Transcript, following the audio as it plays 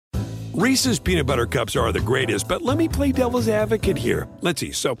Reese's Peanut Butter Cups are the greatest, but let me play devil's advocate here. Let's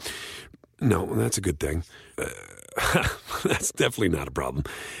see. So, no, that's a good thing. That's definitely not a problem.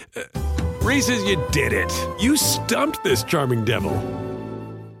 Reese's, you did it. You stumped this charming devil.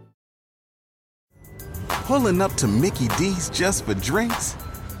 Pulling up to Mickey D's just for drinks?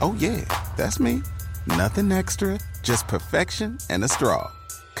 Oh, yeah, that's me. Nothing extra, just perfection and a straw.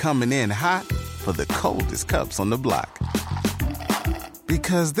 Coming in hot for the coldest cups on the block.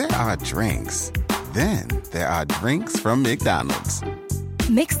 Because there are drinks. Then there are drinks from McDonald's.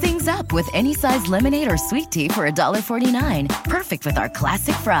 Mix things up with any size lemonade or sweet tea for $1.49. Perfect with our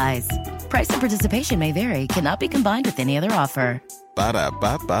classic fries. Price and participation may vary. Cannot be combined with any other offer.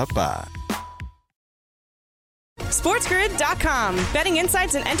 Ba-da-ba-ba-ba. SportsGrid.com. Betting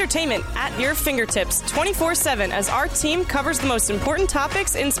insights and entertainment at your fingertips 24/7 as our team covers the most important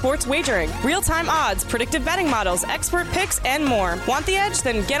topics in sports wagering. Real-time odds, predictive betting models, expert picks, and more. Want the edge?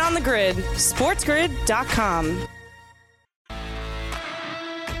 Then get on the grid. SportsGrid.com.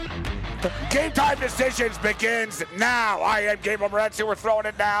 Game Time Decisions begins now. I am Gabriel Morency. We're throwing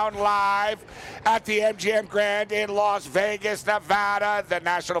it down live at the MGM Grand in Las Vegas, Nevada. The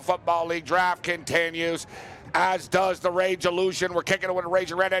National Football League draft continues, as does the Rage Illusion. We're kicking it with a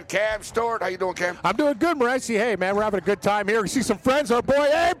Raging Redhead. Cam Stewart, how you doing, Cam? I'm doing good, Morency. Hey, man, we're having a good time here. We see some friends. Our boy,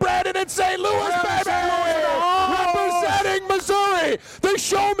 hey, Brandon in St. Louis, baby! Representing Missouri. The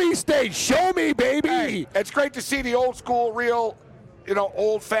Show Me State. Show me, baby. Hey, it's great to see the old school, real,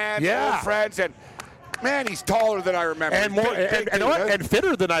 old fans, old friends, and man, he's taller than I remember. And more, and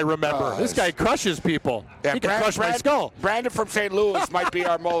fitter than I remember. This guy crushes people. Yeah, he can crush my skull. Brandon from St. Louis might be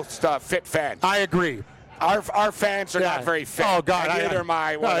our most fit fan. I agree. Our fans are not very fit. Oh God, neither am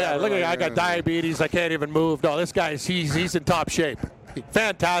I. Oh, yeah, look at I got diabetes. I can't even move. No, this guy's he's in top shape.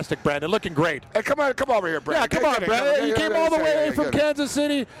 Fantastic, Brandon. Looking great. Hey, come over here, Brandon. Yeah, come on, Brandon. You came all the way from Kansas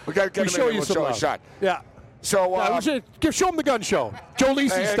City. We got to show you some love. Shot. Yeah. So, show him the gun show. Joe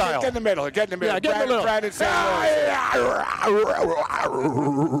Lisi style. Get in the middle. Yeah, get in the middle. Brandon St. Louis.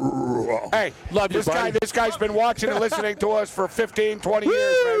 Hey, love you, buddy. This guy's been watching and listening to us for 15, 20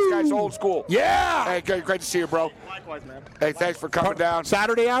 years, man. This guy's old school. Yeah. Hey, great to see you, bro. Likewise, man. Hey, thanks for coming down.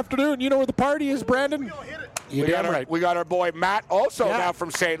 Saturday afternoon. You know where the party is, Brandon? We got our boy Matt, also now from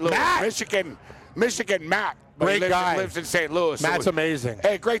St. Louis. Michigan Matt. Great guy. Lives in St. Louis. Matt's amazing.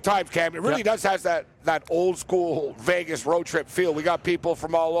 Hey, great times, Cam. It really does has that old school Vegas road trip feel. We got people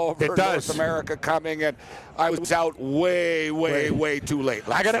from all over North America coming, and I was out way too late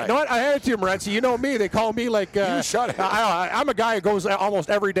last night. You know what? I had it to you, Morency. You know me. They call me like... you shut it. I'm a guy who goes almost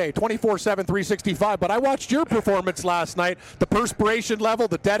every day, 24/7, 365. But I watched your performance last night. The perspiration level,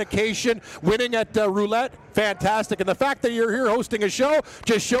 the dedication, winning at roulette, fantastic. And the fact that you're here hosting a show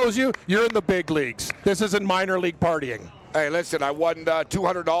just shows you you're in the big leagues. This isn't minor league partying. Hey, listen, I won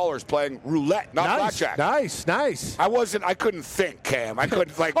 $200 playing roulette, not blackjack. Nice. I couldn't think, Cam. I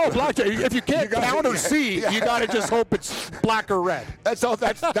couldn't, blackjack. If you can't count or see, you got to just hope it's black or red. That's what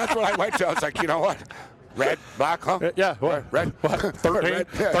I went to. I was like, you know what? Red, black, huh? Yeah. Red. What? 13?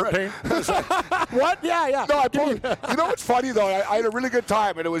 13? What? Yeah. No, you know what's funny, though? I had a really good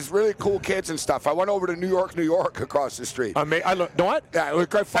time, and it was really cool kids and stuff. I went over to New York across the street. Know what? Yeah, it was a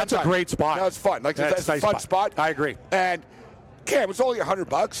great fun. That's a great spot. That was fun. That's a fun spot. I agree. And, Cam, it was only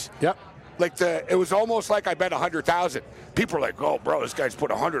 $100. Yep. It was almost like I bet 100,000. People are like, "Oh, bro, this guy's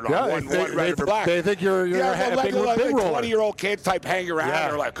put 100 on one red for black." They think you're a big roller. 20-year-old kids type hang around. Yeah.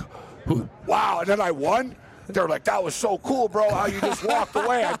 They're like, "Wow!" And then I won. They're like, "That was so cool, bro, how you just walked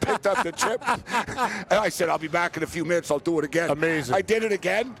away." I picked up the chip. And I said, "I'll be back in a few minutes. I'll do it again." Amazing. I did it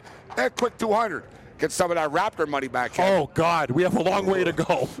again. Quick 200. Get some of that Raptor money back here. Oh, God. We have a long way to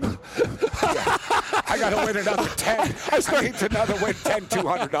go. I got to win another 10. I need another win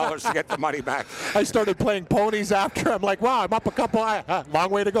 $200 to get the money back. I started playing ponies after. I'm like, wow, I'm up a couple.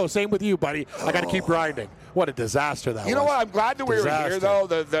 Long way to go. Same with you, buddy. I got to keep grinding. What a disaster that was. You know what? I'm glad that we were here, though,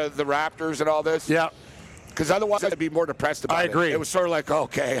 the Raptors and all this. Yeah. Because otherwise I'd be more depressed about it. I agree. It was sort of like,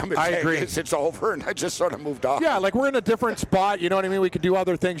 okay, I'm in Vegas, it's over, and I just sort of moved on. Yeah, like we're in a different spot, you know what I mean? We could do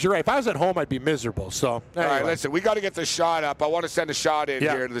other things. You're right. If I was at home, I'd be miserable. So, anyway. All right, listen, we got to get the shot up. I want to send a shot in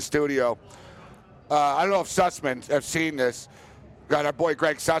here to the studio. I don't know if Sussman have seen this. Got our boy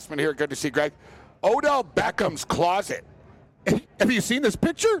Greg Sussman here. Good to see Greg. Odell Beckham's closet. Have you seen this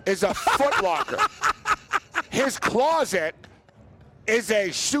picture? Is a Foot Locker. His closet is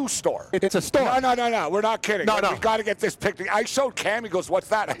a shoe store. It's a store. No. We're not kidding. No. We got to get this picture. I showed Cam. He goes, "What's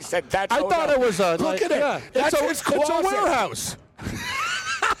that?" I said, "That's." I thought it was a. Look at it. Yeah. That's his closet. It's a warehouse.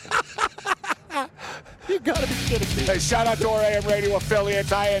 You gotta be kidding me. Hey, shout out to our AM radio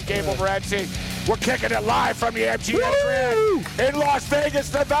affiliates. I am Gabriel Morency. We're kicking it live from the MGM Grand in Las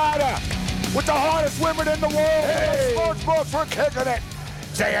Vegas, Nevada, with the hottest women in the world. Hey. Sports books, we're kicking it.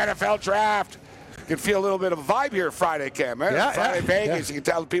 It's the NFL Draft. You can feel a little bit of a vibe here Friday, Cam, man. Yeah, Friday Vegas, you can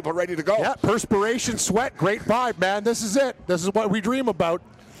tell the people are ready to go. Yeah, perspiration, sweat, great vibe, man. This is it. This is what we dream about.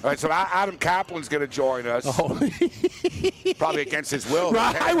 All right, so Adam Kaplan's going to join us. Oh. Probably against his will.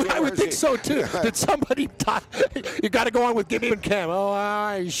 Right, I would think so, too. Did somebody talk? You got to go on with Gibby and Cam.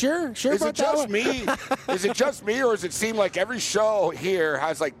 Oh, you sure? Sure Is about it just that me? Is it just me, or does it seem like every show here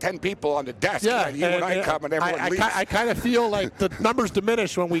has like 10 people on the desk? Yeah, and you and I come and everyone leaves. I kind of feel like the numbers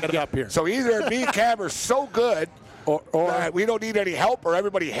diminish when we get up here. So either me and Cam are so good, or that we don't need any help, or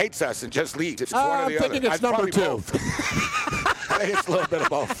everybody hates us and just leaves. It's one or the other. I'm thinking it's number two. Both. I think it's a little bit of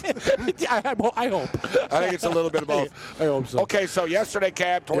both. I hope. I think it's a little bit of both. I hope so. Okay, so yesterday,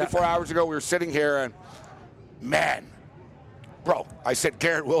 Cam, 24 hours ago, we were sitting here and, man, bro, I said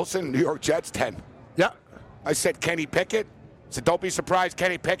Garrett Wilson, New York Jets, 10. Yeah. I said Kenny Pickett. I said, don't be surprised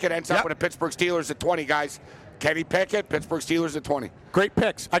Kenny Pickett ends up with the Pittsburgh Steelers at 20, guys. Kenny Pickett, Pittsburgh Steelers at 20. Great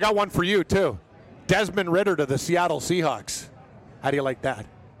picks. I got one for you, too. Desmond Ridder to the Seattle Seahawks. How do you like that?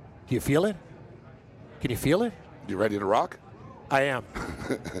 Do you feel it? Can you feel it? You ready to rock? I am.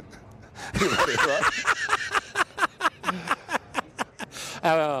 You ready to rock?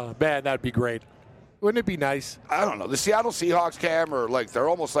 Oh, man, that'd be great. Wouldn't it be nice? I don't know. The Seattle Seahawks, Cam, are like, they're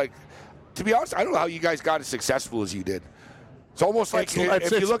almost like, to be honest, I don't know how you guys got as successful as you did. It's almost like,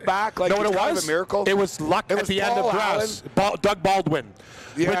 if you look back, like, it's kind of a miracle. It was luck at the end of drafts. Doug Baldwin,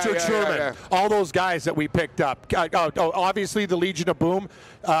 Richard Sherman, all those guys that we picked up. Obviously, the Legion of Boom.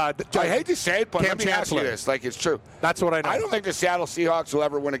 I hate to say it, but Cam let me ask you this. Like, it's true. That's what I know. I don't think the Seattle Seahawks will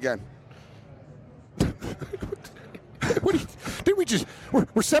ever win again. Did we just?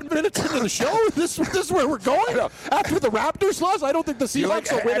 We're 7 minutes into the show. This is where we're going. After the Raptors loss, I don't think the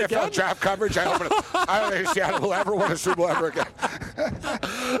Seahawks will win NFL again. Draft coverage. I don't think Seattle will ever win a Super Bowl ever again.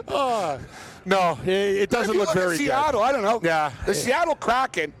 No, it doesn't look very good. Seattle, I don't know. Yeah, the Seattle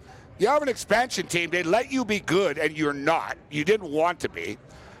Kraken. You have an expansion team. They let you be good, and you're not. You didn't want to be.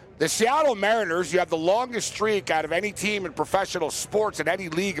 The Seattle Mariners, you have the longest streak out of any team in professional sports in any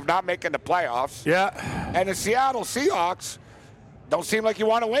league of not making the playoffs. Yeah. And the Seattle Seahawks don't seem like you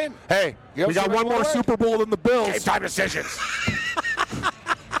want to win. Hey, we got one more Super Bowl than the Bills. Game time decisions.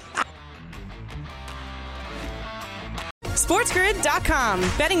 SportsGrid.com.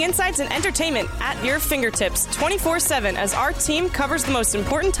 Betting insights and entertainment at your fingertips 24/7 as our team covers the most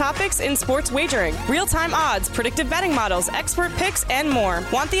important topics in sports wagering. Real-time odds, predictive betting models, expert picks, and more.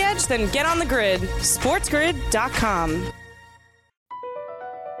 Want the edge? Then get on the grid. SportsGrid.com.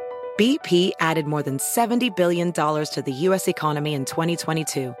 BP added more than $70 billion to the U.S. economy in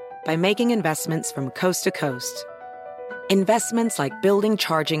 2022 by making investments from coast to coast. Investments like building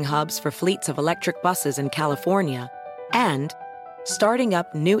charging hubs for fleets of electric buses in California and starting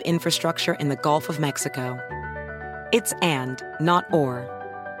up new infrastructure in the Gulf of Mexico. It's and, not or.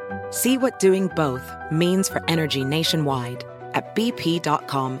 See what doing both means for energy nationwide at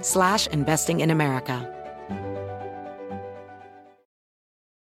bp.com/investing in America.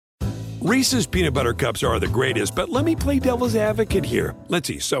 Reese's peanut butter cups are the greatest, but let me play devil's advocate here. Let's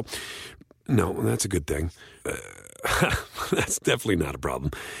see. So, no, that's a good thing. That's definitely not a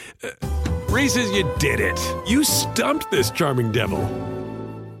problem. Reese's, you did it. You stumped this charming devil.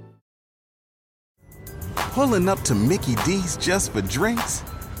 Pulling up to Mickey D's just for drinks?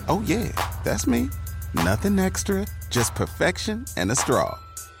 Oh, yeah, that's me. Nothing extra, just perfection and a straw.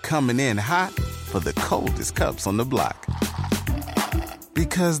 Coming in hot for the coldest cups on the block.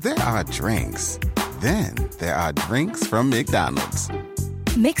 Because there are drinks. Then there are drinks from McDonald's.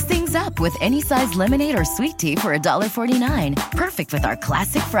 Mix things up with any size lemonade or sweet tea for $1.49. Perfect with our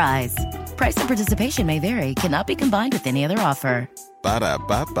classic fries. Price and participation may vary. Cannot be combined with any other offer.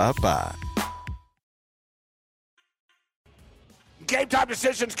 Ba-da-ba-ba-ba. Game Time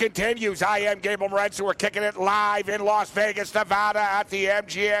Decisions continues. I am Gabriel Morency. We're kicking it live in Las Vegas, Nevada at the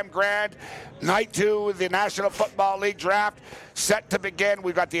MGM Grand. Night 2 of the National Football League Draft set to begin.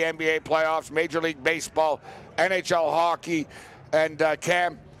 We've got the NBA playoffs, Major League Baseball, NHL hockey, and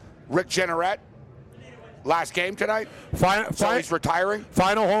Cam, Rick Jeanneret. Last game tonight. So he's retiring.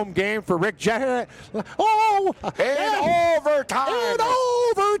 Final home game for Rick Jeanneret. Oh! In overtime. In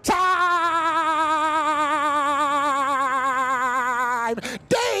overtime.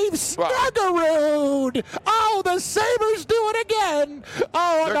 Dave Snuggerud. Oh, the Sabres do it again.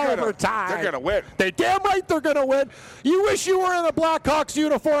 Oh, in overtime. They're going to win. They damn right they're going to win. You wish you were in the Blackhawks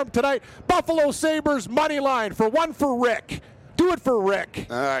uniform tonight. Buffalo Sabres money line for one for Rick. Do it for Rick.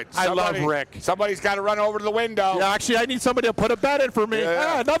 All right. I love Rick. Somebody's got to run over to the window. Yeah, actually, I need somebody to put a bet in for me.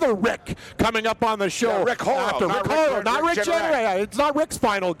 Another Rick coming up on the show. Yeah, Rick Horrow. Not Rick Jeanneret. It's not Rick's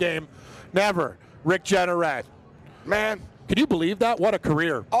final game. Never. Rick Jeanneret. Man. Can you believe that? What a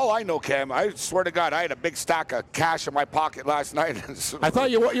career. Oh, I know, Cam. I swear to God, I had a big stack of cash in my pocket last night. I thought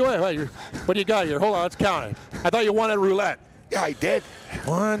what do you got here? Hold on, let's count it. I thought you won at roulette. Yeah, I did.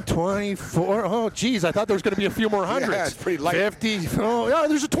 124. Oh, geez, I thought there was going to be a few more hundreds. Yeah, it's pretty light. 50. Oh, yeah,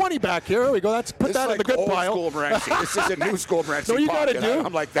 there's a 20 back here. There we go. Let's put that in the good pile. Old school Morency. This is a new school Morency. So you got to do.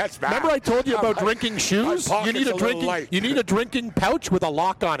 I'm like, that's bad. Remember I told you about drinking shoes? You need a drinking pouch with a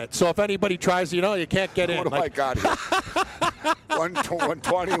lock on it. So if anybody tries, you can't get in. What have I got here?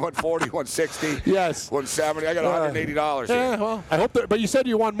 120, 140, 160. Yes. 170. I got $180 here. Yeah, well, I hope that. But you said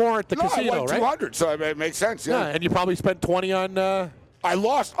you won more at the casino, I won 200, right? so it makes sense. Yeah, and you probably spent 20 on. I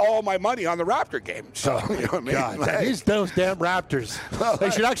lost all my money on the Raptor game. So you know what I mean? God, those damn Raptors.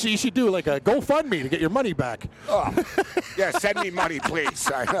 You should do like a GoFundMe to get your money back. Oh, yeah, send me money, please.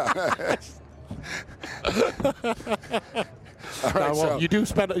 I know. All right, so. You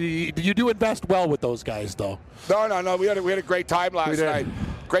do invest well with those guys, though. No. We had a great time last night.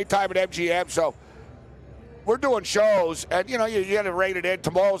 Great time at MGM. So we're doing shows, and you got to rate it in.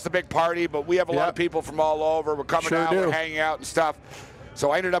 Tomorrow's the big party, but we have a lot of people from all over. We're coming out, we're hanging out and stuff.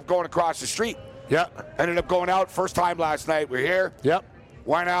 So I ended up going across the street. Yeah. Ended up going out first time last night. We're here. Yep.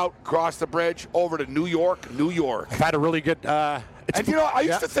 Went out, crossed the bridge, over to New York. I've had a really good. I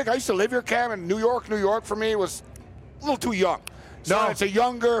used to think I used to live here, Cam, and New York for me was a little too young. So it's a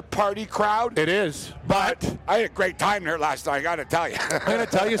younger party crowd. It is, but I had a great time there last night. I got to tell you. I'm going to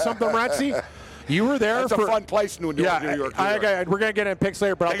tell you something, Ratzi. You were there. It's a fun place, New York. We're going to get in picks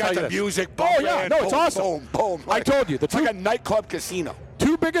later, but I'll tell you the this. Music. Bumping, it's awesome. Boom. I told you. It's like a nightclub casino.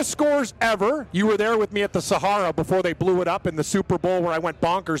 2 biggest scores ever. You were there with me at the Sahara before they blew it up in the Super Bowl where I went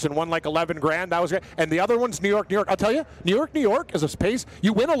bonkers and won like $11,000. That was great. And the other one's New York. I'll tell you, New York is a space.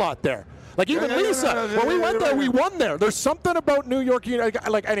 You win a lot there. Like even Lisa, when we went there, we won there. There's something about New York.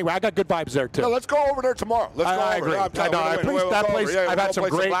 Anyway, I got good vibes there too. No, let's go over there tomorrow. I agree. That place. I've had some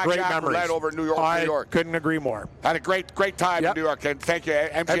great memories. Over in New York. I couldn't agree more. Had a great time in New York, and thank you,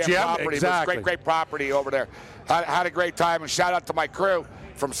 MGM property. Exactly. It was great property over there. Had a great time, and shout out to my crew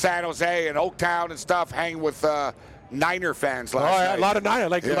from San Jose and Oaktown and stuff, hanging with Niner fans last night. A lot of Niner,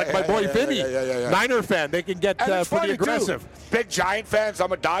 like my boy Vinny. Niner fan. They can get pretty aggressive. Too. Big Giant fans.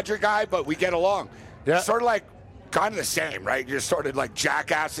 I'm a Dodger guy, but we get along. Yeah. Sort of like kind of the same, right? You're sort of like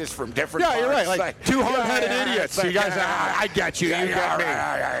jackasses from different parts. You're right. Like two hard-headed idiots. Like, you guys, I get you. You get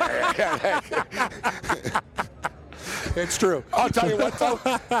me. It's true. I'll tell you what, though.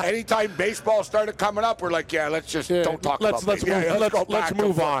 Anytime baseball started coming up, we're like, let's just don't talk about it. Let's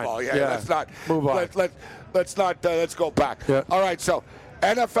move on. Let's not move on. Let's go back. Yeah. All right, so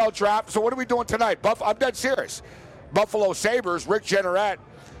NFL draft. So what are we doing tonight? I'm dead serious. Buffalo Sabres, Rick Jeanneret.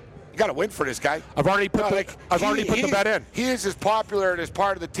 You got to win for this guy. I've already put the bet in. He is as popular and as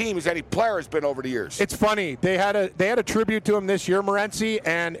part of the team as any player has been over the years. It's funny. They had a tribute to him this year, Morency,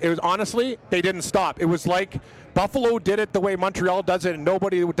 and it was honestly they didn't stop. It was like Buffalo did it the way Montreal does it, and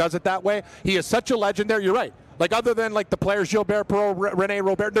nobody does it that way. He is such a legend there. You're right. Like other than like the players Gilbert Perreault, Rene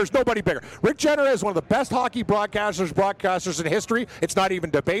Robert, there's nobody bigger. Rick Jeanneret is one of the best hockey broadcasters in history. It's not even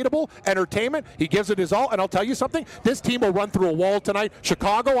debatable. Entertainment, he gives it his all. And I'll tell you something, this team will run through a wall tonight.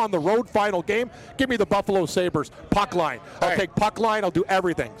 Chicago on the road, final game. Give me the Buffalo Sabres. Puck line. I'll take puck line. I'll do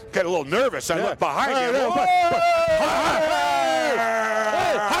everything. Get a little nervous. I look behind you.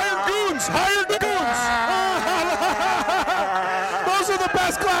 Hire goons. Hire the goons. Those are the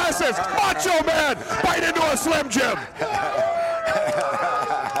best glasses. Macho Man. Bite into a Slim Jim.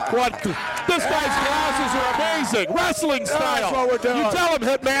 What? This guy's glasses are amazing. Wrestling style. That's what we're doing. You tell him,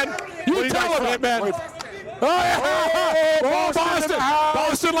 Hitman. You tell him, Hitman. Oh, Boston.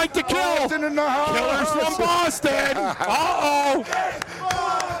 Boston like to kill. Boston in the house. Killers from Boston. Uh-oh.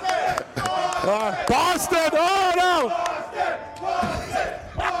 Boston. Oh, no.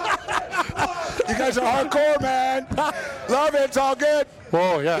 You guys are hardcore, man. Love it. It's all good.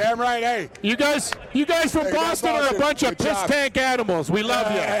 Oh, yeah. Damn right. Hey. You guys from Boston are a bunch of piss tank animals. We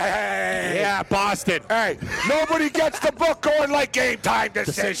love you. Hey. Yeah, Boston. Hey, nobody gets the book going like Game Time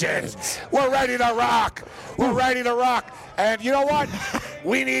Decisions. We're ready to rock. We're ready to rock. And you know what?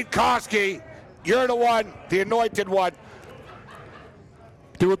 We need Koski. You're the one, the anointed one.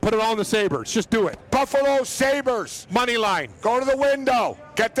 Do it. Put it on the Sabres. Just do it. Buffalo Sabres. Money line. Go to the window.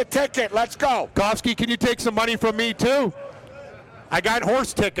 Get the ticket. Let's go. Koski, can you take some money from me, too? I got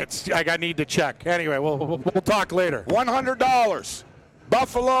horse tickets I need to check. Anyway, we'll talk later. $100.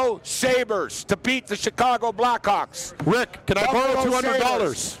 Buffalo Sabres to beat the Chicago Blackhawks. Rick, can I borrow Buffalo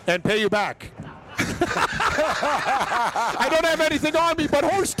 $200 and pay you back? I don't have anything on me but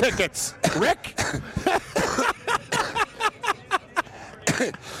horse tickets, Rick.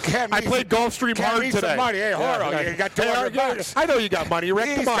 I played Gulfstream hard today. Some money. Hey, hold on. You got $200. I know you got money, Rick.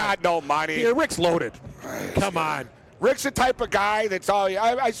 He's Come on. got no money. Yeah, Rick's loaded. Come on. Rick's the type of guy that's all.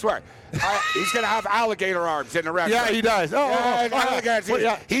 I swear, he's gonna have alligator arms in the restaurant. Yeah, he does.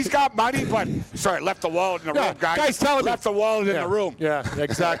 He's got money, but sorry, left the wallet in the room, guys. Guys telling left the wallet in the room. Yeah,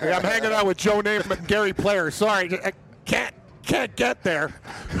 exactly. I'm hanging out with Joe Namath and Gary Player. Sorry, I can't get there,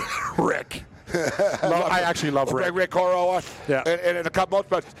 Rick. I actually love Rick. Rick Horowitz. Yeah. In a couple months,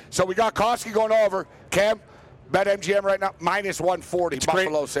 but so we got Koski going over. Cam, bet MGM right now -140.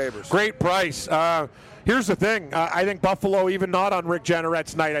 Buffalo Sabres. Great price. Here's the thing. I think Buffalo, even not on Rick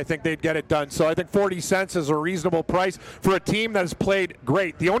Jeanneret's night, I think they'd get it done. So I think 40 cents is a reasonable price for a team that has played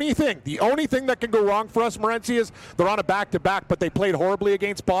great. The only thing that can go wrong for us, Morency, is they're on a back-to-back, but they played horribly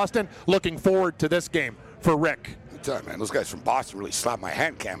against Boston. Looking forward to this game for Rick. Man, those guys from Boston really slapped my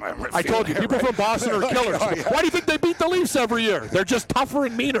hand, Cam. I told you, people from Boston are killers. Oh, yeah. Why do you think they beat the Leafs every year? They're just tougher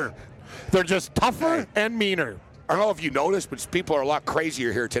and meaner. And meaner. I don't know if you noticed, but people are a lot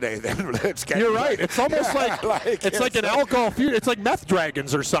crazier here today than it's getting. You're right. It's almost like an alcohol feud. It's like meth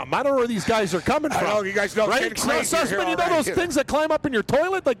dragons or something. I don't know where these guys are coming from. I know, you guys know, right? it's getting crazier here You know those things that climb up in your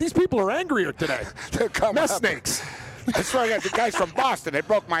toilet? Like, these people are angrier today. Meth snakes. That's right. The guys from Boston, they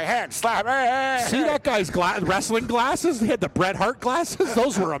broke my hand. Slap. See that guy's wrestling glasses? He had the Bret Hart glasses.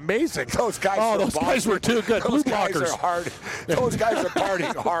 Those were amazing. Those guys were too good. Those guys are hard. Those guys are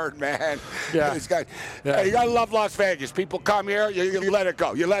partying hard, man. Yeah. These guys. Yeah. Hey, you gotta love Las Vegas. People come here, you let it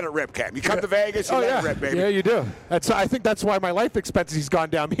go. You let it rip, Cam. You come to Vegas, you let it rip, baby. Yeah, you do. I think that's why my life expectancy's gone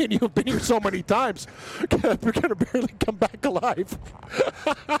down. Me and you have been here so many times. We're gonna barely come back alive.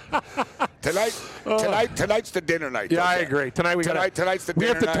 Tonight's the dinner night. Yeah, I agree. Tonight's the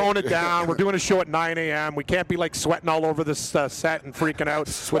dinner have to night. tone it down. We're doing a show at 9 a.m. We can't be like sweating all over this set and freaking out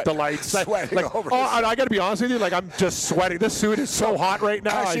with the lights. Sweating over. I got to be honest with you. Like, I'm just sweating. This suit is so hot right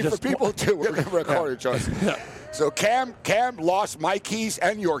now. Actually, for people too, we're going to record it, Josh. Yeah. So Cam lost my keys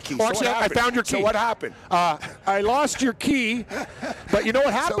and your keys. Well, actually, I found your key. So what happened? I lost your key, but you know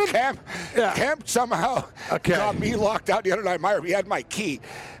what happened? So Cam somehow got me locked out the other night. He had my key,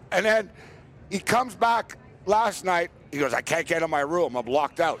 and then he comes back last night. He goes, I can't get in my room. I'm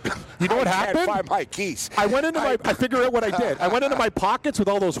locked out. You know what happened? I can't find my keys. I went into I figured out what I did. I went into my pockets with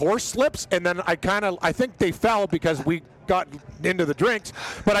all those horse slips, and then I think they fell because we got into the drinks.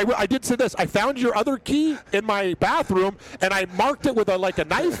 But I did say this. I found your other key in my bathroom, and I marked it with a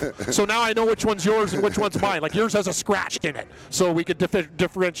knife. So now I know which one's yours and which one's mine. Like, yours has a scratch in it, so we could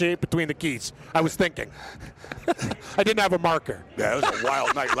differentiate between the keys. I was thinking. I didn't have a marker. Yeah, it was a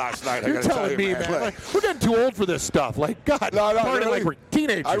wild night last night. You're telling me, man. Like, we're getting too old for this stuff. Like, God, really, like we're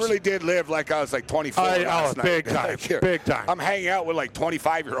teenagers. I really did live like I was like 24 last night. Big time. Big time. I'm hanging out with like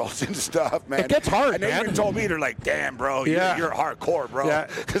 25-year-olds and stuff, man. It gets hard, and man. they even told me, they're like, damn, bro, you're hardcore, bro. Yeah,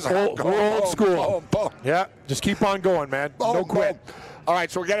 we're old school. Boom. Yeah, just keep on going, man. No quit. All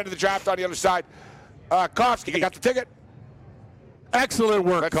right, so we're getting to the draft on the other side. Koski, you got the ticket? Excellent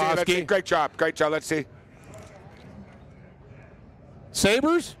work, Koski. Great job. Let's see.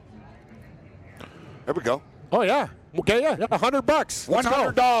 Sabres? There we go. Oh, yeah. Okay, yeah. $100.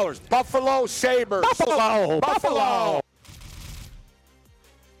 $100. Buffalo Sabres. Buffalo.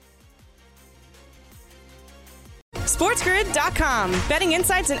 SportsGrid.com. Betting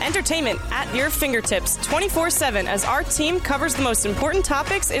insights and entertainment at your fingertips 24/7 as our team covers the most important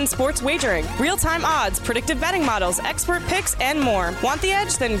topics in sports wagering. Real-time odds, predictive betting models, expert picks, and more. Want the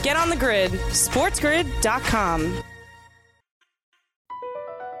edge? Then get on the grid. SportsGrid.com.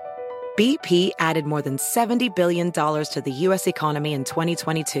 BP added more than $70 billion to the U.S. economy in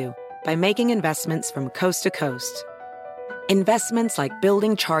 2022 by making investments from coast to coast. Investments like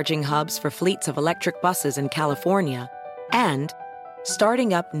building charging hubs for fleets of electric buses in California and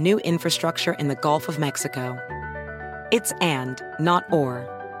starting up new infrastructure in the Gulf of Mexico. It's and, not or.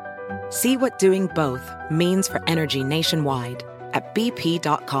 See what doing both means for energy nationwide at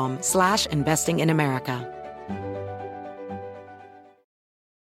bp.com/investing in America.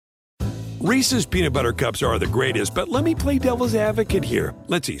 Reese's peanut butter cups are the greatest, but let me play devil's advocate here.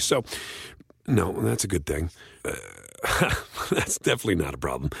 Let's see. So, no, that's a good thing. That's definitely not a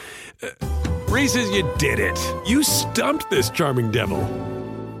problem. Reese's, you did it. You stumped this charming devil.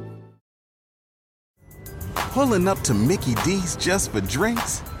 Pulling up to Mickey D's just for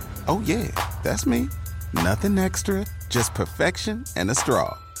drinks? Oh, yeah, that's me. Nothing extra, just perfection and a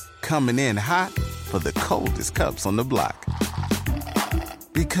straw. Coming in hot for the coldest cups on the block.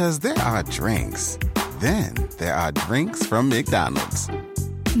 Because there are drinks. Then there are drinks from McDonald's.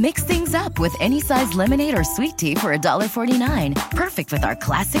 Mix things up with any size lemonade or sweet tea for $1.49. Perfect with our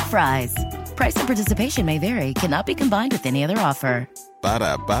classic fries. Price and participation may vary. Cannot be combined with any other offer.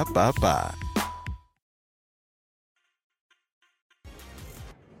 Ba-da-ba-ba-ba.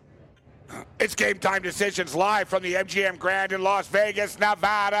 It's Game Time Decisions live from the MGM Grand in Las Vegas,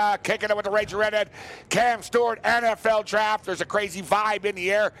 Nevada. Kicking it with the Ranger Redhead, Cam Stewart, NFL Draft. There's a crazy vibe in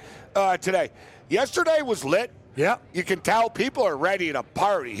the air today. Yesterday was lit. Yeah. You can tell people are ready to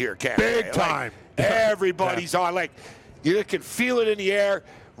party here, Cam. Big time. Everybody's on. Like, you can feel it in the air.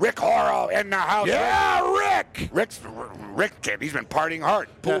 Rick Horrow in the house. Yeah, Rick. Rick, he's been partying hard.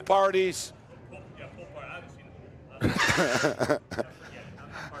 Pool parties.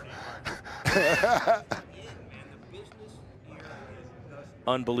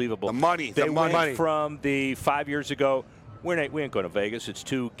 Unbelievable. The money. They the went money. from the 5 years ago. We ain't going to Vegas. It's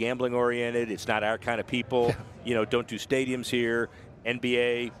too gambling oriented. It's not our kind of people. Don't do stadiums here.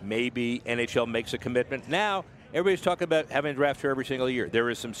 NBA, maybe. NHL makes a commitment. Now, everybody's talking about having a draft here every single year. There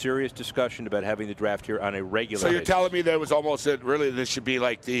is some serious discussion about having the draft here on a regular basis. So you're telling me that it was almost really this should be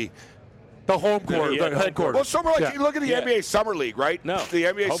like the home court, the headquarters. Well, summer look at the NBA Summer League, right? No, the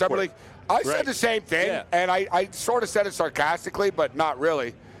NBA Summer League. I said the same thing, and I sort of said it sarcastically, but not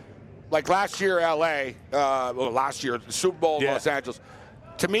really. Like last year, LA. Last year, the Super Bowl in Los Angeles.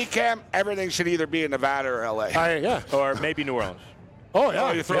 To me, Cam, everything should either be in Nevada or LA. Or maybe New Orleans. Oh, yeah.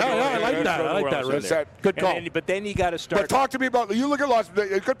 I like that, Rick. Good call. But then you got to start. But talk to me about, you look at Las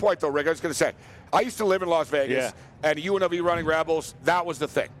Vegas. Good point, though, Rick. I was going to say, I used to live in Las Vegas, and UNLV running Rebels, that was the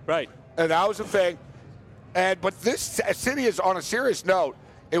thing. Right. And that was the thing. But this city is, on a serious note,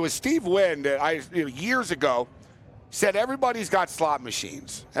 it was Steve Wynn that years ago said everybody's got slot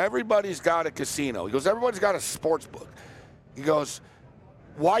machines. Everybody's got a casino. He goes, everybody's got a sports book. He goes,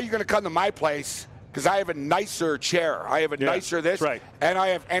 why are you going to come to my place? Because I have a nicer chair. I have a nicer this. Right. And I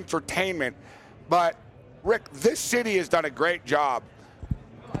have entertainment. But, Rick, this city has done a great job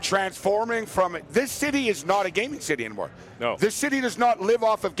transforming from it. This city is not a gaming city anymore. No. This city does not live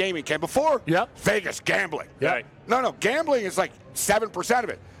off of gaming. Before, Vegas, gambling. Right. No, gambling is like 7% of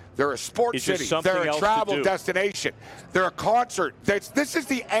it. They're a sports city. They're a travel destination. They're a concert. This is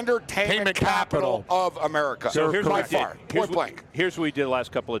the entertainment capital of America. So here's by far. Point blank. Here's what we did the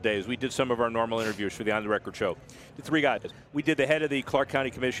last couple of days. We did some of our normal interviews for the On the Record show. The three guys. We did the head of the Clark County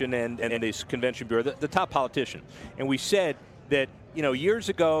Commission and the Convention Bureau, the top politician. And we said that, years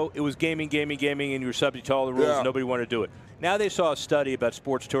ago it was gaming, and you were subject to all the rules and nobody wanted to do it. Now they saw a study about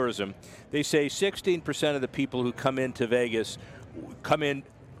sports tourism. They say 16% of the people who come into Vegas come in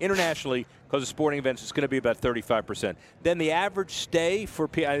internationally because of sporting events. It's going to be about 35%. Then the average stay for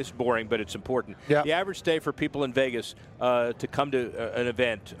people, it's boring, but it's important. The average stay for people in Vegas to come to an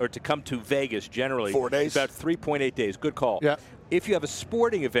event or to come to Vegas generally 4 days? is about 3.8 days. Good call. Yeah. If you have a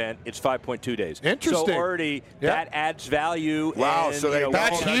sporting event, it's 5.2 days. Interesting. So already that adds value. Wow, and, so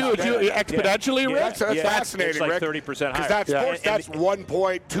that's huge. Exponentially, Rick? That's fascinating, it's like Rick. 30% higher. Because that's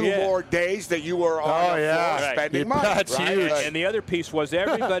 1.2 more days that you were on the floor spending money. That's huge. And the other piece was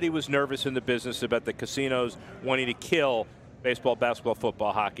everybody was nervous in the business about the casinos wanting to kill baseball, basketball,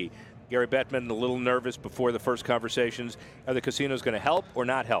 football, hockey. Gary Bettman a little nervous before the first conversations. Are the casinos going to help or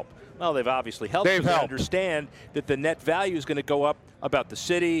not help? Well, they've obviously helped. They understand that the net value is going to go up about the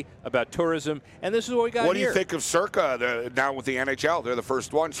city, about tourism, and this is what we got here. What do you think of Circa now with the NHL? They're the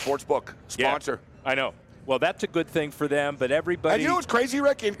first one, sportsbook sponsor. Yeah, I know. Well, that's a good thing for them, but everybody... And you know what's crazy,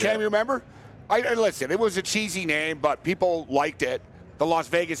 Rick? And Cam, you remember? Listen, it was a cheesy name, but people liked it. The Las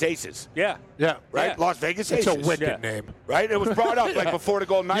Vegas Aces. Yeah. Right? Yeah. Las Vegas Aces. It's a wicked name. Right? It was brought up like before the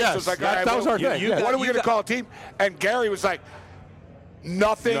Golden Knights. Yes, It was like, that was our thing. What are we going to call a team? And Gary was like,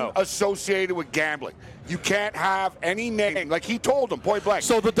 nothing associated with gambling. You can't have any name. Like he told them point blank.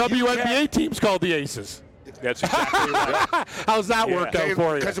 So the WNBA team's called the Aces. That's exactly right. How's that work out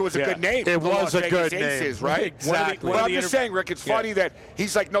for you? Because it was a good name. It was a good Aces, name. right? Exactly. But I'm just saying, Rick, it's funny that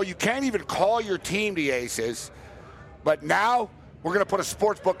he's like, no, you can't even call your team the Aces. But now we're going to put a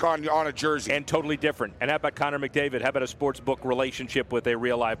sports book on a jersey. And totally different. And how about Connor McDavid? How about a sports book relationship with a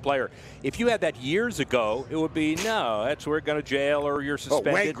real live player? If you had that years ago, it would be, no, that's we're going to jail or you're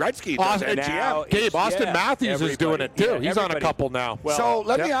suspended. Wayne Gretzky does it. Gabe, Austin Matthews is doing it too. He's on a couple now. Well, so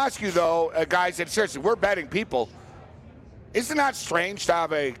let me ask you, though, guys, and seriously, we're betting people. Isn't that strange to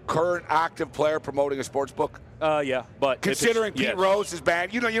have a current active player promoting a sports book? Yeah, but considering Pete Rose is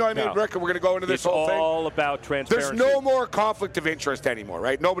banned, you know what I mean, Rick? We're going to go into this whole thing. It's all about transparency. There's no more conflict of interest anymore,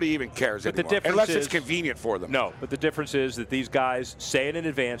 right? Nobody even cares anymore, unless it's convenient for them. No, but the difference is that these guys say it in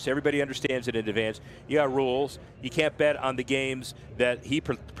advance. Everybody understands it in advance. You got rules. You can't bet on the games that he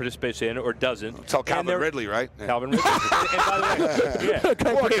participates in or doesn't. Tell Calvin Ridley, right? Yeah. Calvin Ridley. And by the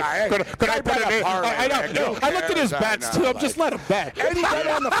way, I looked at his bets, too. I'm just let him bet. And he bet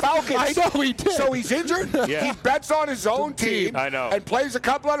on the Falcons. I know he did. So he's injured. Yeah. He bets on his own team. I know. And plays a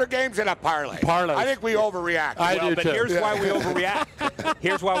couple other games in a parlay. I think we overreact. But here's why we overreact.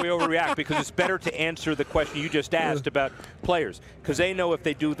 Here's why we overreact, because it's better to answer the question you just asked about players, because they know if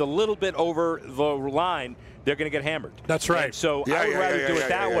they do the little bit over the line, they're going to get hammered. That's right. And so I would rather do it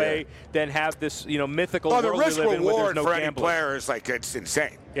that way than have this, mythical the world we risk live in where there's reward no for any gambling. player is it's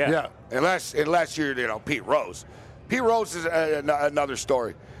insane. Yeah. Unless you're Pete Rose. Pete Rose is another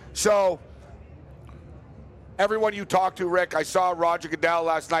story. So everyone you talk to, Rick, I saw Roger Goodell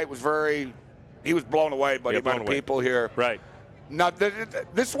last night he was blown away by the amount of people here. Right. Now,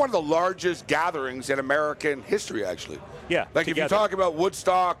 this is one of the largest gatherings in American history, actually. Yeah. Like if you talk about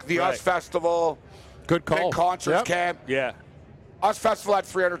Woodstock, the US Festival, good call. big concerts camp. Yeah. US Festival had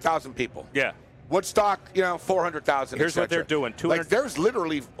 300,000 people. Yeah. Woodstock, 400,000. Here's what they're doing. There's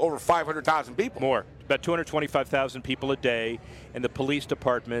literally over 500,000 people. More. About 225,000 people a day, and the police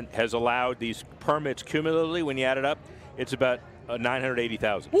department has allowed these permits cumulatively, when you add it up, it's about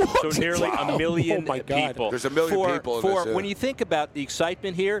 980,000. So nearly a million people. There's a million people. When you think about the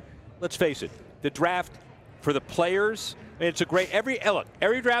excitement here, let's face it, the draft for the players, it's a great every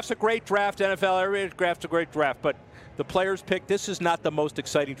draft's a great draft. NFL, every draft's a great draft, but the players pick. This is not the most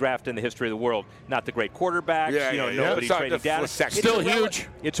exciting draft in the history of the world. Not the great quarterbacks. Nobody trading down. Still huge.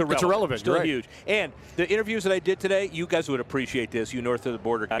 It's irrelevant. Still huge. And the interviews that I did today, you guys would appreciate this. You north of the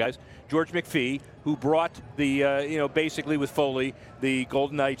border guys. George McPhee, who brought the basically with Foley the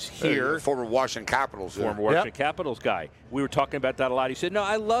Golden Knights here. Former Washington Capitals. Former Washington Capitals guy. We were talking about that a lot. He said, "No,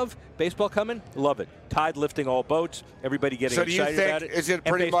 I love baseball coming. Love it. Tide lifting all boats. Everybody getting excited about it. Is it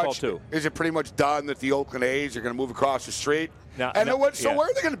pretty much done that the Oakland A's are going to move across the street? Where are they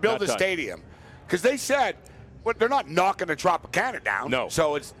going to build the stadium? Because they said they're not knocking the Tropicana down. No.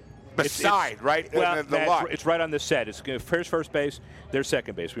 So it's beside, right? Well, the lot. It's right on the set. It's first base. Their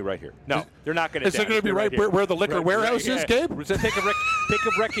second base. We're right here. No, they're not going to. Is it going to be right where the liquor warehouse is, Gabe? So think of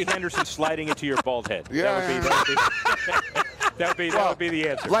Ricky Henderson sliding into your bald head. That would be the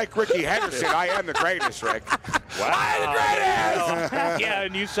answer. Like Ricky Henderson, I am the greatest, Rick. Wow. I'm the greatest. Yeah,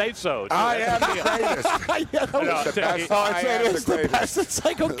 and you say so. I am the greatest. It's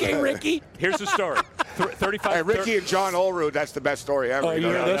like, okay, Ricky. Here's the story. 35. Ricky and John Olrud, that's the best story ever.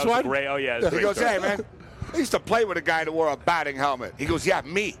 This one? Great. Oh, yeah. He goes, hey, man. I used to play with a guy that wore a batting helmet. He goes, yeah,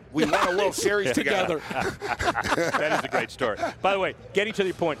 me. We won a World Series together. That is a great story. By the way, getting to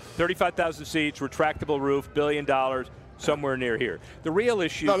the point, 35,000 seats, retractable roof, $1 billion, somewhere near here. The real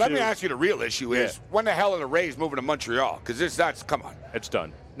issue. No, let me ask you. The real issue is when the hell are the Rays moving to Montreal? Because that's come on. It's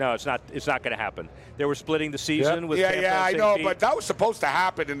done. No, it's not. It's not going to happen. They were splitting the season with. I know, but that was supposed to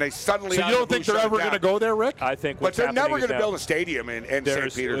happen, and they suddenly. So you don't think they're ever going to go there, Rick? I think. But they're never going to build a stadium in St.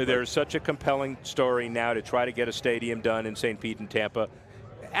 Petersburg. There's such a compelling story now to try to get a stadium done in St. Pete and Tampa.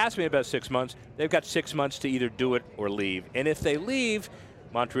 Ask me about 6 months. They've got 6 months to either do it or leave. And if they leave,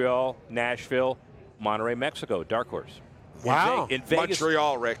 Montreal, Nashville, Monterrey, Mexico, dark horse. Wow. In Vegas,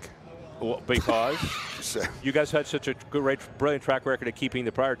 Montreal, Rick. Well, because you guys had such a great, brilliant track record of keeping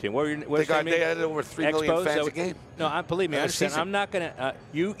the prior team. What they had over 3 million fans a game. No, believe me, I understand. I'm not going to.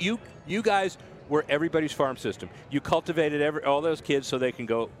 You guys were everybody's farm system. You cultivated all those kids so they can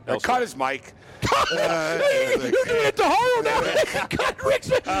go elsewhere. Cut his mic. Oh,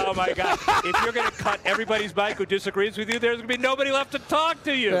 my God. If you're going to cut everybody's mic who disagrees with you, there's going to be nobody left to talk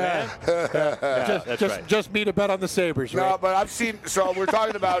to you, man. Just me to bet on the Sabres, right? No, but I've seen – so we're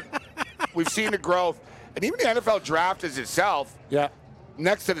talking about – we've seen the growth. And even the NFL draft is itself. Yeah.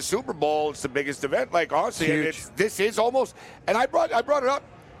 Next to the Super Bowl, it's the biggest event. Like, honestly, this is almost – and I brought it up.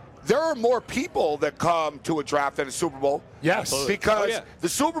 There are more people that come to a draft than a Super Bowl. Yes. Because the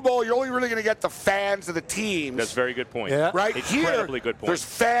Super Bowl, you're only really going to get the fans of the teams. That's a very good point. Yeah. Right? Incredibly good point. There's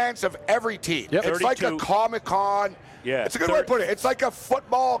fans of every team. Yep. It's like a Comic-Con. Yeah. It's a good way to put it. It's like a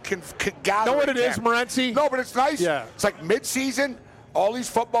football gathering. Know what it is, Morency? No, but it's nice. Yeah. It's like mid-season. All these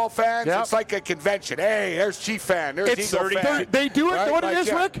football fans, it's like a convention. Hey, there's Chief fan. There's Eagle fan. They do it. Right? Know what it is,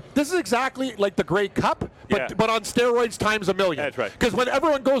 Rick? This is exactly like the Grey Cup, but on steroids times a million. That's right. Because when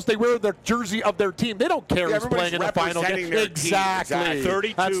everyone goes, they wear their jersey of their team. They don't care who's playing in the final game. Exactly.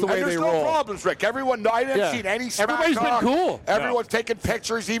 32. That's the way they roll. There's no problems, Rick. I haven't seen any smack Everybody's been cool. Everyone's taking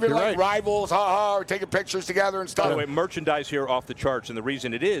pictures, even rivals, are taking pictures together and stuff. By the way, merchandise here off the charts, and the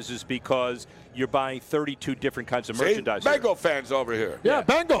reason it is because you're buying 32 different kinds of merchandise. Bengal fans over here. Yeah,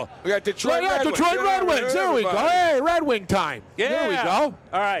 Bengal. We got Detroit Red Wings. Detroit Red Wings. There we go. Hey, Red Wing time. Yeah. There we go.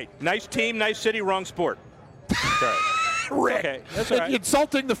 All right. Nice team, nice city, wrong sport. Sorry. Rick. Okay, that's all right.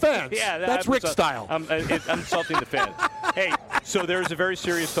 Insulting the fans. Yeah, that's Rick style. I'm insulting the fans. Hey, so there's a very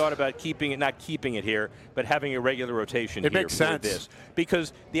serious thought about not keeping it here, but having a regular rotation. It here makes for sense. this,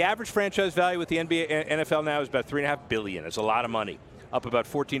 because the average franchise value with the NBA, NFL now is about $3.5 billion. It's a lot of money, up about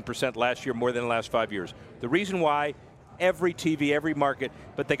 14% last year, more than the last 5 years. The reason why. Every TV, every market,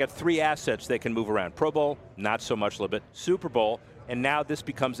 but they got 3 assets they can move around. Pro Bowl, not so much, a little bit. Super Bowl, and now this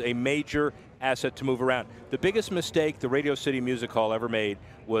becomes a major asset to move around. The biggest mistake the Radio City Music Hall ever made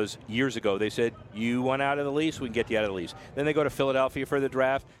was years ago. They said, you want out of the lease, we can get you out of the lease. Then they go to Philadelphia for the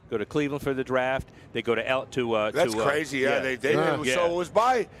draft, go to Cleveland for the draft. They go to That's crazy. Yeah, they did. Yeah. So it was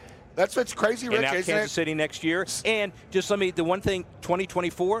by. That's what's crazy, Rich. And now isn't Kansas it? City next year. And just the one thing,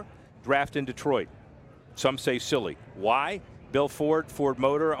 2024, draft in Detroit. Some say silly. Why? Bill Ford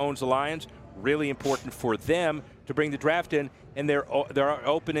Motor owns the Lions. Really important for them to bring the draft in, and they're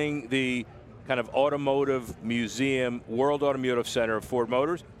opening the kind of automotive museum, World Automotive Center of Ford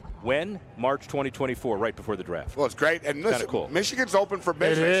Motors. When? March 2024, right before the draft. Well, it's great. And listen, cool. Michigan's open for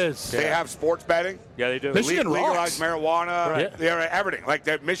business. It is. They have sports betting. Yeah, they do. Michigan legalized rocks. marijuana. Right. They're everything. Like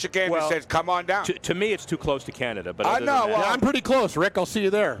that Michigan says, come on down. To me, it's too close to Canada. But I other know, than that- well, I'm pretty close, Rick. I'll see you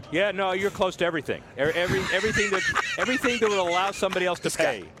there. Yeah, no, you're close to everything. Everything that will allow somebody else to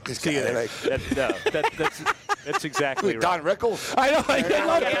pay. See you there. That's exactly right. Don Rickles. I know. I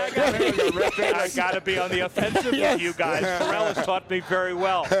got to be on the offensive with you guys. Pharrell has taught me very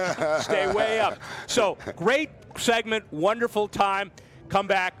well. Stay way up. So, great segment, wonderful time. Come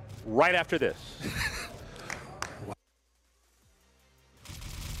back right after this.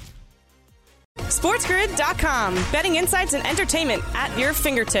 SportsGrid.com. Betting insights and entertainment at your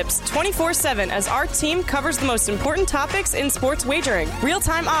fingertips 24/7 as our team covers the most important topics in sports wagering.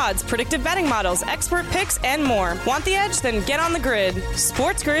 Real-time odds, predictive betting models, expert picks, and more. Want the edge? Then get on the grid.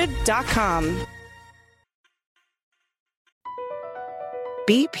 SportsGrid.com.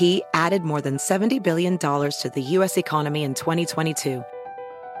 BP added more than $70 billion to the U.S. economy in 2022.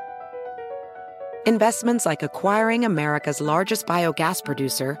 Investments like acquiring America's largest biogas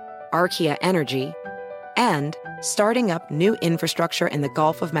producer, Archaea Energy, and starting up new infrastructure in the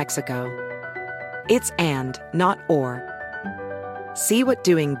Gulf of Mexico. It's and, not or. See what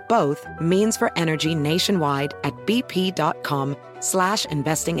doing both means for energy nationwide at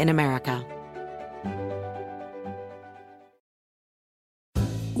bp.com/investing in America.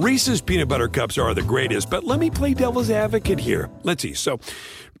 Reese's peanut butter cups are the greatest, but let me play devil's advocate here. Let's see. So,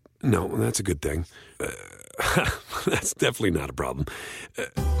 no, that's a good thing. That's definitely not a problem.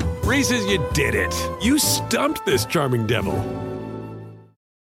 Reese's, you did it. You stumped this charming devil.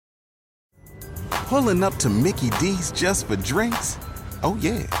 Pulling up to Mickey D's just for drinks? Oh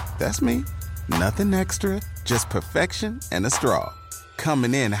yeah, that's me. Nothing extra, just perfection and a straw.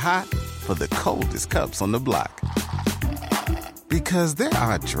 Coming in hot for the coldest cups on the block. Because there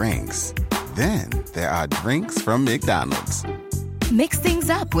are drinks. Then there are drinks from McDonald's. Mix things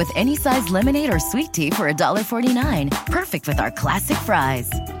up with any size lemonade or sweet tea for $1.49. Perfect with our classic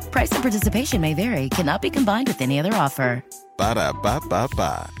fries. Price and participation may vary. Cannot be combined with any other offer.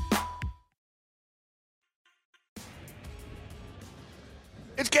 Ba-da-ba-ba-ba.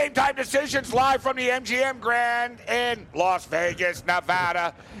 It's Game Time Decisions live from the MGM Grand in Las Vegas,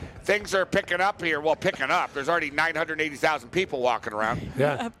 Nevada. Things are picking up here. Well, picking up. There's already 980,000 people walking around.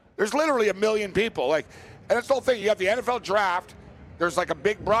 Yeah. There's literally 1 million people. And that's the whole thing. You have the NFL draft. There's like a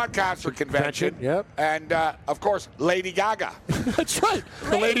big broadcaster convention. Yep. And, of course, Lady Gaga. That's right.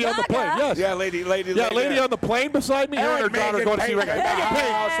 The lady on the plane, yes. Yeah, lady on the plane beside me. Her and her daughter going to see Rick.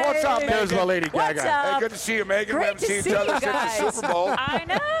 What's up, Megan? There's my Lady What's Gaga. up? Hey, good to see you, Megan. We Great haven't to seen see each other you since the guys. Super Bowl. I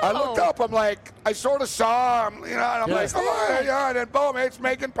know. I looked up. I'm like, I sort of saw him, and I'm Yes. like, oh, yeah. And then, boom, it's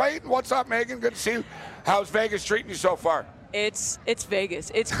Megan Payton. What's up, Megan? Good to see you. How's Vegas treating you so far? It's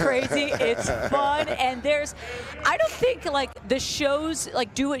Vegas. It's crazy. It's fun, and I don't think the shows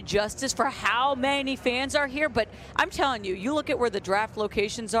do it justice for how many fans are here. But I'm telling you, you look at where the draft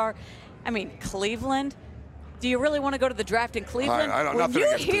locations are. I mean, Cleveland. Do you really want to go to the draft in Cleveland? I don't. When Nothing you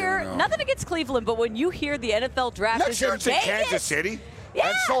against hear Cleveland, no. nothing against Cleveland, but when you hear the NFL draft Next is year in it's in Vegas, Kansas City. Yeah.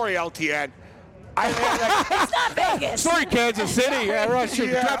 I'm sorry, LTN. It's not Vegas. Sorry, Kansas City. Yeah, Rush, you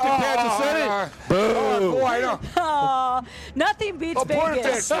drafted Kansas City. Oh, boy, I know. Oh, nothing beats Well, put it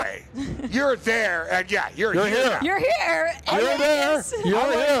Vegas. this way. You're there, and yeah, you're You're here. here. You're here. You're there. You're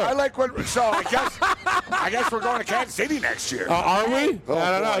I here. like what. So I guess we're going to Kansas City next year. Are we? Oh,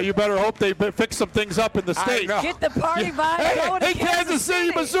 I don't know. boy. You better hope they fix some things up in the state. know. Get the party vibe going Hey, to Kansas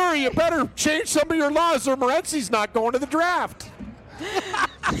City, Missouri, you better change some of your laws or Morency's not going to the draft.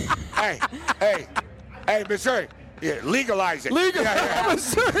 Hey, Missouri, legalize it.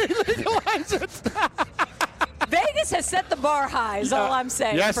 Missouri, legalize it. Vegas has set the bar high, is all I'm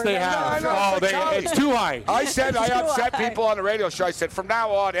saying. Yes, they have. It's too high. I said I Too upset high. people on the radio show. I said from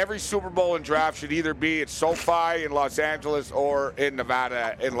now on, every Super Bowl and draft should either be at SoFi in Los Angeles or in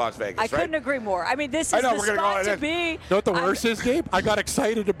Nevada in Las Vegas. I right? couldn't agree more. I mean, this is know, the we're gonna spot go to be. You know what the worst is, Gabe? I got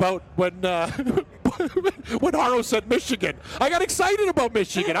excited about when when Haro said Michigan. I got excited about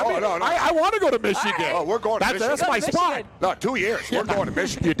Michigan. I mean, no. I want to go to Michigan. All right. Oh, we're going to Michigan. That's my Go to spot. Michigan. No, 2 years. We're going to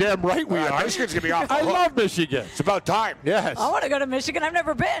Michigan. You're damn right we are. Michigan's going to be off the I hook. love Michigan. It's about time. Yes. I want to go to Michigan. I've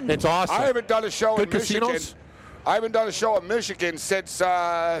never been. It's awesome. I haven't done a show Good in Michigan. casinos? I haven't done a show in Michigan since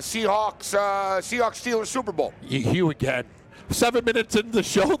Seahawks Steelers Super Bowl. You again. 7 minutes into the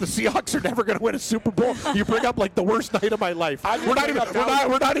show, the Seahawks are never going to win a Super Bowl. You bring up like the worst night of my life. We're not even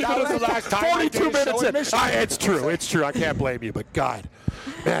the last time I 42 did a minutes show in in. Michigan. It's true. It's true. I can't blame you, but God,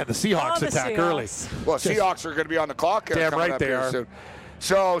 man, the Seahawks the attack Seahawks. early. Well, Seahawks are going to be on the clock. Damn coming right up they here are. Soon.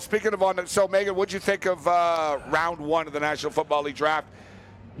 So speaking of so Megan, what'd you think of round 1 of the National Football League draft?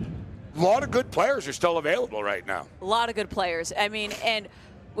 A lot of good players are still available right now. A lot of good players. I mean, and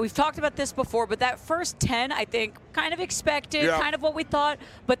we've talked about this before, but that first 10, I think, kind of expected, Yeah. kind of what we thought.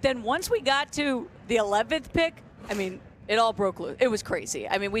 But then once we got to the 11th pick, I mean, it all broke loose. It was crazy.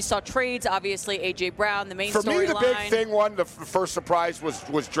 I mean, we saw trades, obviously, A.J. Brown, the main For me, the big storyline. thing, the first surprise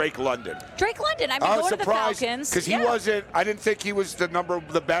was Drake London. Drake London, I mean, I was going to the surprised Falcons. because he wasn't. I didn't think he was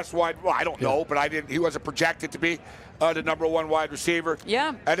the best wide. Well, I don't know, but I didn't. He wasn't projected to be the number 1 wide receiver.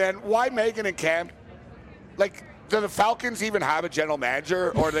 Yeah. And then why Megan and Cam? Like, do the Falcons even have a general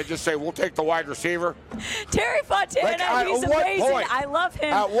manager, or they just say we'll take the wide receiver? Terry Fontana, Like, he's at what amazing. point- I love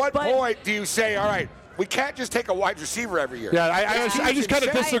him. At what but point do you say, all right, we can't just take a wide receiver every year? Yeah, I just kind of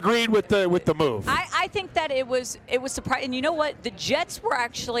insane. disagreed with the move. I think that it was surprising. And you know what? The Jets were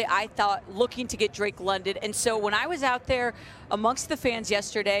actually, I thought, looking to get Drake London. And so when I was out there amongst the fans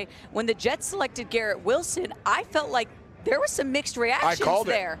yesterday, when the Jets selected Garrett Wilson, I felt like there was some mixed reactions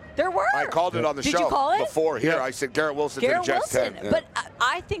there. There were. I called it on the Did show you call it? before here. Yeah. I said Garrett Wilson to Garrett the Jets Wilson. 10. Yeah. But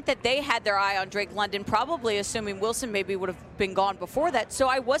I think that they had their eye on Drake London, probably assuming Wilson maybe would have been gone before that. So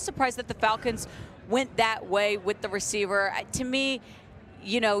I was surprised that the Falcons went that way with the receiver. To me,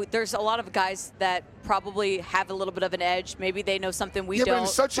 you know, there's a lot of guys that probably have a little bit of an edge. Maybe they know something we don't. But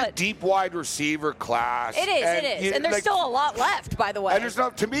it's such a deep wide receiver class. It is. And there's still a lot left, by the way. And there's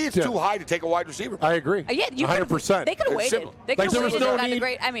not, to me, it's too high to take a wide receiver. I agree. Yeah, you 100%. They could have It's waited. simple. They could Like, there have was waited. no and gotten a need-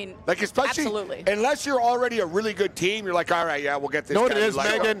 great. I mean, Like, especially, absolutely. unless you're already a really good team, you're like, all right, yeah, we'll get this Know what guy it we is,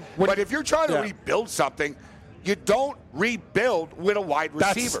 like. Megan? But if you're trying to Yeah. rebuild something, you don't rebuild with a wide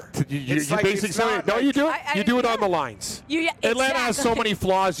receiver. You It's like- basically it's say, not no, like- you do it. I- You do it yeah. on the lines. Atlanta has so exactly. many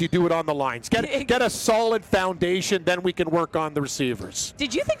flaws. You do it on the lines. Get a solid foundation, then we can work on the receivers.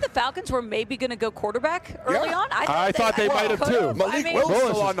 Did you think the Falcons were maybe going to go quarterback early Yeah. on? I thought they might have could've. too. Malik Willis Willis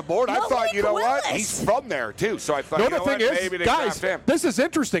still is- on the board. I thought, you know what? Willis. He's from there, too. So I thought, No, you the know thing what? is, Maybe they guys, draft him. this is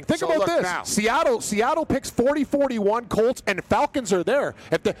interesting. Think So about look this. now. Seattle picks 40-41, Colts, and Falcons are there.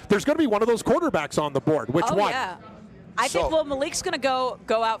 There's going to be one of those quarterbacks on the board. Which Oh, one? yeah. I So- think, well, Malik's going to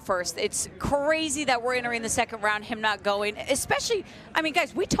go out first. It's crazy that we're entering the second round, him not going. Especially, I mean,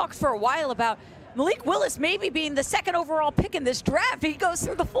 guys, we talked for a while about Malik Willis maybe being the second overall pick in this draft. He goes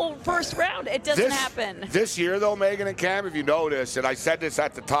through the full first round. It doesn't happen. This year, though, Megan and Cam, if you notice, and I said this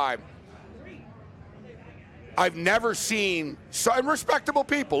at the time, I've never seen some respectable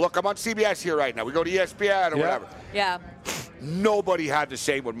people. Look, I'm on CBS here right now. We go to ESPN or whatever. Yeah. Nobody had the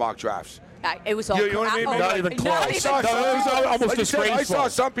same with mock drafts. It was all You know what I mean? Not even close. I saw No, some it was people- almost like you said, I disgraceful. saw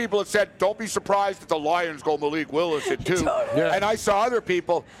some people that said, don't be surprised if the Lions go Malik Willis at 2. Totally. Yeah. And I saw other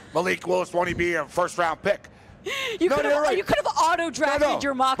people, Malik Willis won't he be a first-round pick? You No, could you're have right. auto-drafted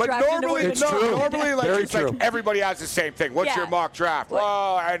your mock but draft. and it normally, would've been true. normally like, Very it's like true. everybody has the same thing. What's Yeah. your mock draft?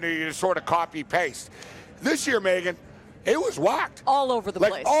 Well, and you just sort of copy-paste. This year, Megan, it was whacked. all over the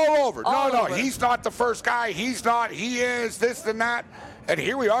Like place. all over. All No, over. he's not the first guy. He's not. He is this and that. And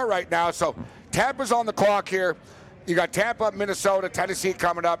here we are right now. So Tampa's on the clock here. You got Tampa, Minnesota, Tennessee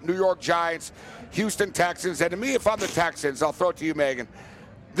coming up, New York Giants, Houston Texans. And to me, if I'm the Texans, I'll throw it to you, Megan.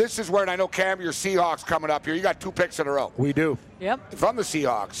 This is where, and I know, Cam, your Seahawks coming up here. You got 2 picks in a row. We do. Yep. If I'm the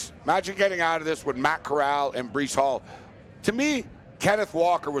Seahawks, imagine getting out of this with Matt Corral and Breece Hall. To me, Kenneth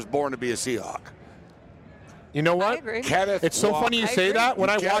Walker was born to be a Seahawk. You know what? I agree. Kenneth It's so Walker. funny you I say agree. that. When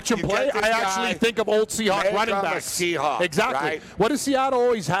I You get- watch him you play, get this I actually guy, think of old Seahawk make running him a backs. Seahawk, Exactly. right? What has Seattle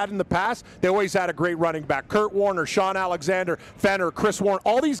always had in the past? They always had a great running back. Kurt Warner, Sean Alexander, Fenner, Chris Warren,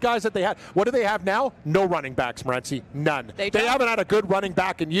 all these guys that they had. What do they have now? No running backs, Morency. None. They They don't. haven't had a good running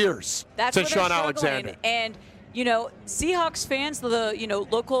back in years That's since where Sean they're struggling. Alexander. And you know, Seahawks fans, the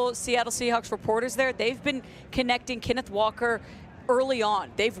local Seattle Seahawks reporters there, they've been connecting Kenneth Walker early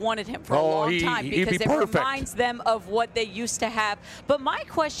on. They've wanted him for a long time because it reminds them of what they used to have. But my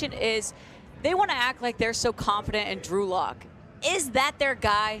question is, they want to act like they're so confident in Drew Lock. Is that their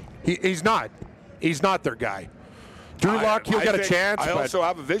guy? He's not. He's not their guy. Drew Lock, he'll get a chance. I also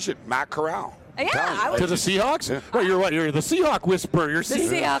have a vision. Matt Corral. Yeah, to the Seahawks? Yeah. No, you're what? You're the Seahawk whisperer. You're the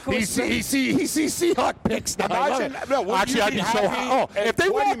Seahawk whisperer. He sees Seahawk picks now. Imagine, actually, I'd be so happy. If they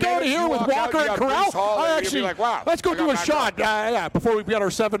walk out of here with Walker and Corral, I actually like, wow, let's go do a shot. Before we got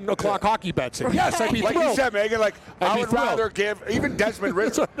our 7 o'clock hockey bets in. Yes, I'd be like thrilled. You said, Megan, I would rather give even Desmond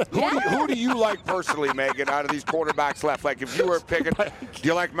Ritter. Who do you like personally, Megan, out of these quarterbacks left? Like, if you were picking, do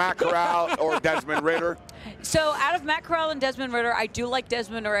you like Matt Corral or Desmond Ritter? So out of Matt Corral and Desmond Ritter, I do like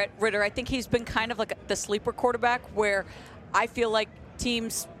Desmond Ritter. I think he's been kind of like the sleeper quarterback where I feel like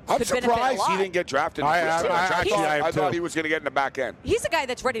teams I'm surprised he didn't get drafted. I thought he was going to get in the back end. He's a guy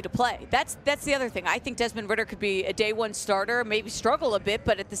that's ready to play. That's the other thing. I think Desmond Ritter could be a day one starter, maybe struggle a bit,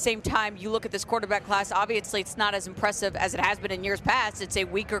 but at the same time, you look at this quarterback class, obviously it's not as impressive as it has been in years past. It's a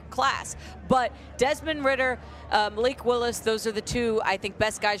weaker class. But Desmond Ritter, Malik Willis, those are the two, I think,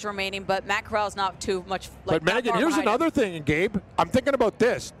 best guys remaining, but Matt Corral's not too much. But Megan, here's another thing, Gabe. I'm thinking about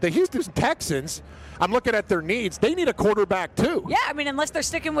this. The Houston Texans, I'm looking at their needs. They need a quarterback, too. Yeah, I mean, unless they're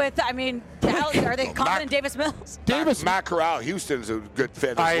sticking with, are they confident in Davis Mills? Matt Corral, Houston's a good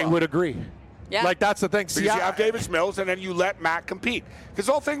fit as well. I would agree. Yeah. Like, that's the thing. Because you have Davis Mills, and then you let Matt compete. Because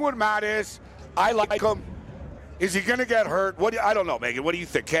the whole thing with Matt is, I like him. Is he going to get hurt? I don't know, Megan. What do you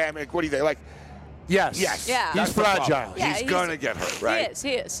think, Cam? What do you think? Like, yes. Yeah. He's fragile. Yeah, he's going to get hurt, right?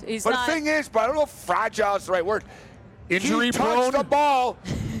 He is. He's but not. The thing is, but I don't know if fragile is the right word. Injury prone. He touched the ball.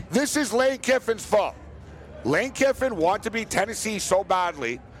 This is Lane Kiffin's fault. Lane Kiffin wanted to beat Tennessee so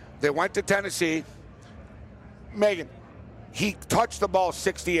badly. They went to Tennessee. Megan, he touched the ball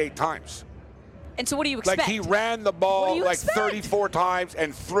 68 times. And so what do you expect? Like, he ran the ball like 34 times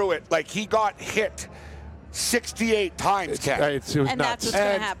and threw it. Like, he got hit 68 times, Ken. And that's what's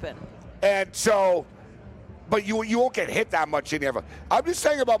going to happen. And so, but you won't get hit that much in the NFL. I'm just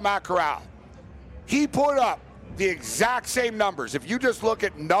saying about Matt Corral. He put up the exact same numbers. If you just look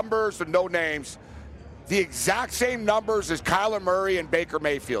at numbers and no names, the exact same numbers as Kyler Murray and Baker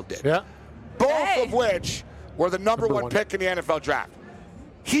Mayfield did. Yeah. Both of which were the number one pick in the NFL draft.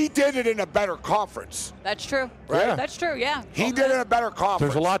 He did it in a better conference. That's true. Right? Yeah. That's true, yeah. He did it in a better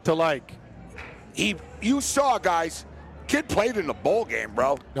conference. There's a lot to like. You saw, guys, kid played in the bowl game,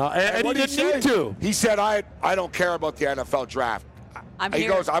 bro. No, and he didn't need to. He said, I don't care about the NFL draft. He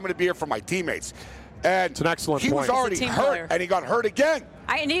goes, I'm going to be here for my teammates. And it's an excellent point. He was already hurt, and he got hurt again.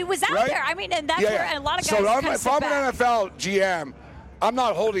 And he was out there. I mean, and that's where a lot of guys if I'm an NFL GM, I'm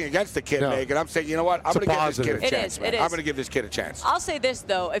not holding against the kid, Megan. I'm saying, you know what? I'm going to give this kid a chance. I'm going to give this kid a chance. I'll say this,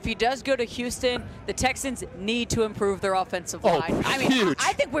 though. If he does go to Houston, the Texans need to improve their offensive line. I mean, huge.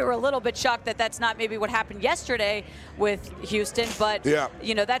 I think we were a little bit shocked that that's not maybe what happened yesterday with Houston. But,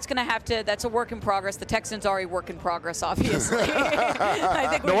 that's going to have to – that's a work in progress. The Texans are a work in progress, obviously. I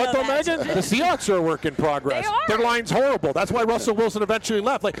think we know what, though, Megan? The Seahawks are a work in progress. They are. Their line's horrible. That's why Russell Wilson eventually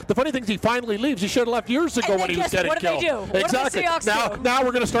left. Like, the funny thing is he finally leaves. He should have left years ago when he was getting killed. What do they do? Exactly. What do the Seahawks do? Now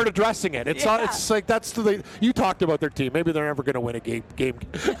we're going to start addressing it. It's like that's you talked about their team. Maybe they're never going to win a game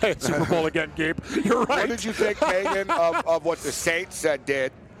Super Bowl again, Gabe. You're right. What did you think, Megan, of what the Saints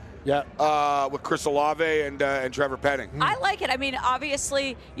did? Yeah. With Chris Olave and Trevor Penning. I like it. I mean,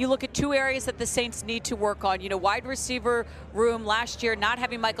 obviously, you look at two areas that the Saints need to work on. Wide receiver room last year, not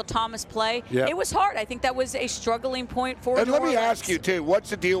having Michael Thomas play. Yep. It was hard. I think that was a struggling point for And New let me Orleans. ask you, too,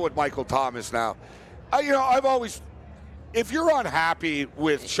 what's the deal with Michael Thomas now? I've always... If you're unhappy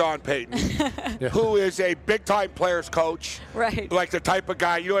with Sean Payton, who is a big-time players coach, right? Like the type of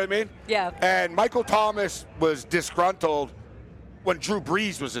guy, you know what I mean? Yeah. And Michael Thomas was disgruntled when Drew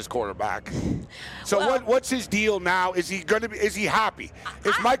Brees was his quarterback. So what's his deal now? Is he happy?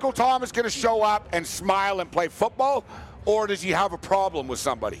 Is Michael Thomas going to show up and smile and play football? Or does he have a problem with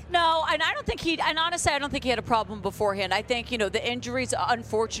somebody? No, and I don't think honestly, I don't think he had a problem beforehand. I think, the injuries,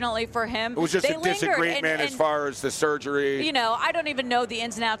 unfortunately for him, it was just a disagreement as far as the surgery. I don't even know the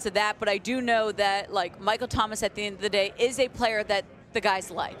ins and outs of that, but I do know that, Michael Thomas at the end of the day is a player that the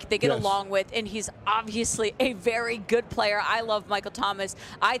guys they get along with, and he's obviously a very good player. I love Michael Thomas.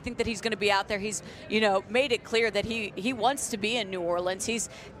 I think that he's going to be out there. He's made it clear that he wants to be in New Orleans. He's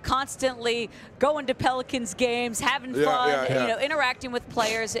constantly going to Pelicans games, having fun, interacting with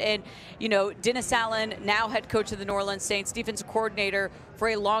players. And Dennis Allen, now head coach of the New Orleans Saints, defensive coordinator for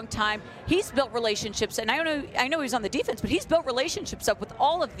a long time. He's built relationships, and I know he's on the defense, but he's built relationships up with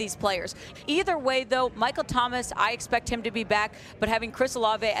all of these players. Either way, though, Michael Thomas, I expect him to be back, but having Chris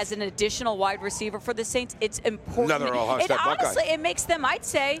Olave as an additional wide receiver for the Saints, it's important. Another Ohio State Buckeye. Honestly, it makes them, I'd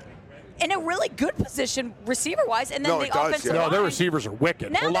say, in a really good position receiver-wise, and then the offensive line. No, their receivers are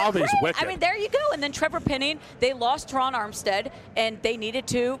wicked. Now Olave's wicked. I mean, there you go. And then Trevor Penning, they lost Teron Armstead, and they needed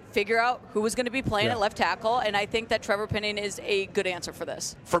to figure out who was going to be playing at left tackle, and I think that Trevor Penning is a good answer for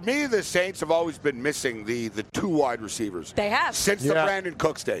this. For me, the Saints have always been missing the two wide receivers. They have. Since the Brandon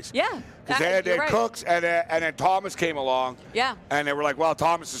Cooks days. Yeah. Because they had right. Cooks, and then Thomas came along. Yeah. And they were like, well,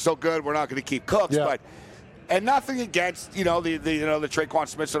 Thomas is so good, we're not going to keep Cooks. Yeah. And nothing against, the Traquan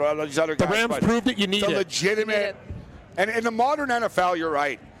Smiths and all these other guys. The Rams proved that you need it. it. Legitimate. And in the modern NFL, you're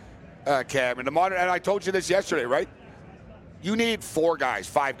right, Cam. In the modern, and I told you this yesterday, right? You need 4 guys,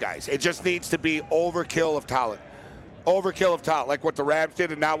 5 guys. It just needs to be overkill of talent. Overkill of talent, like what the Rams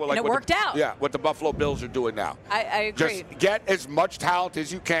did, and now it worked out. Yeah, what the Buffalo Bills are doing now. I agree. Just get as much talent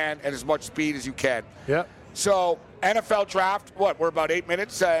as you can and as much speed as you can. Yeah. So NFL draft, we're about 8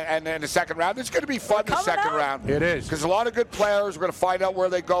 minutes, and then the second round. It's going to be fun, the second round. It is. Because a lot of good players. We're going to find out where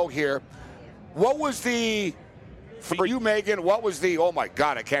they go here. What was for you, Megan, what was oh my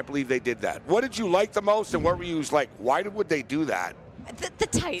God, I can't believe they did that. What did you like the most, and what were you like, why would they do that? The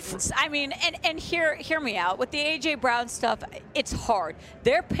Titans. I mean, and hear me out. With the A.J. Brown stuff, it's hard.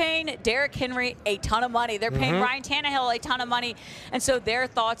 They're paying Derrick Henry a ton of money. They're paying Ryan Tannehill a ton of money. And so their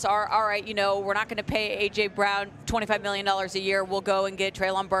thoughts are, all right, we're not going to pay A.J. Brown $25 million a year. We'll go and get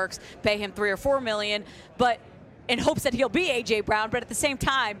Treylon Burks, pay him $3 or $4 million, but in hopes that he'll be A.J. Brown. But at the same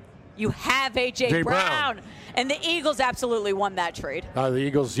time, you have A.J. Brown. And the Eagles absolutely won that trade. The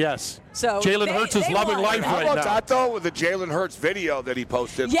Eagles, yes. So Jalen Hurts is loving life How right about now. that, though, with the Jalen Hurts video that he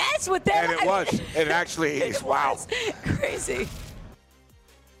posted? Yes, with that. And it actually is, wow. Crazy.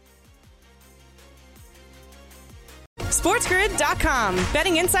 SportsGrid.com.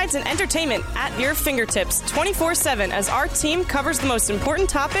 Betting insights and entertainment at your fingertips 24/7 as our team covers the most important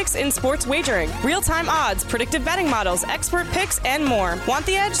topics in sports wagering. Real-time odds, predictive betting models, expert picks, and more. Want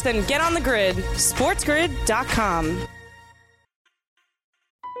the edge? Then get on the grid. SportsGrid.com.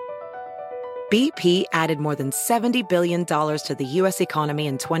 BP added more than $70 billion to the U.S. economy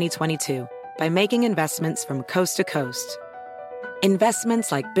in 2022 by making investments from coast to coast.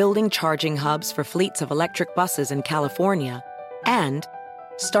 Investments like building charging hubs for fleets of electric buses in California and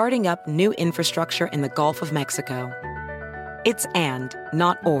starting up new infrastructure in the Gulf of Mexico. It's and,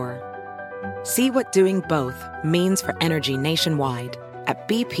 not or. See what doing both means for energy nationwide at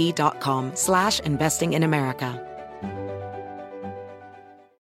bp.com/investing in America.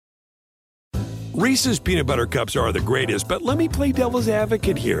 Reese's Peanut Butter Cups are the greatest, but let me play devil's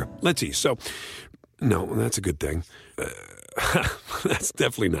advocate here. Let's see. So, no, that's a good thing. That's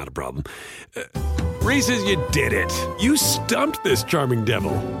definitely not a problem. Reese's, you did it. You stumped this charming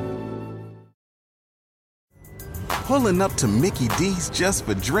devil. Pulling up to Mickey D's just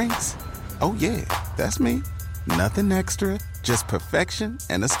for drinks? Oh yeah, that's me. Nothing extra, just perfection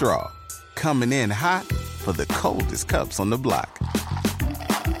and a straw. Coming in hot for the coldest cups on the block.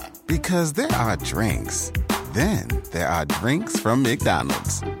 Because there are drinks. Then there are drinks from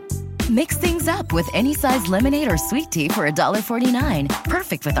McDonald's. Mix things up with any size lemonade or sweet tea for $1.49.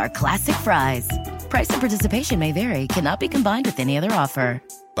 Perfect with our classic fries. Price and participation may vary. Cannot be combined with any other offer.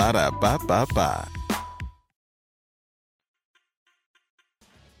 Ba-da-ba-ba-ba.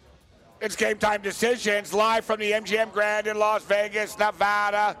 It's Game Time Decisions live from the MGM Grand in Las Vegas,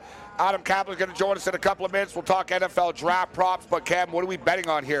 Nevada. Adam Kaplan's going to join us in a couple of minutes. We'll talk NFL draft props. But, Cam, what are we betting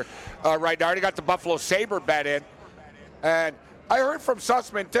on here right now? I already got the Buffalo Sabre bet in. And I heard from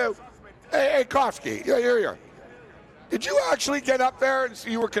Sussman, too. Hey, Kofsky, you're here. Did you actually get up there and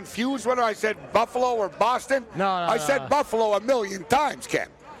you were confused whether I said Buffalo or Boston? No. I said Buffalo a million times, Cam.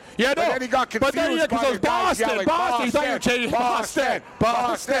 Yeah, no. But then he got confused. But then he goes, Boston. He thought you were changing Boston,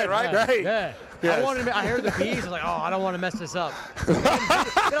 right? Right. Yeah. Yes. I heard the B's. I was like, I don't want to mess this up. Then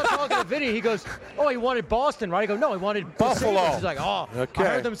I'm talking to Vinny. He goes, he wanted Boston, right? I go, no, he wanted Buffalo. He's like, okay. I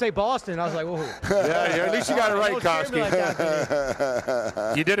heard them say Boston. I was like, whoa. Yeah, at least you got it right, Don't scare me like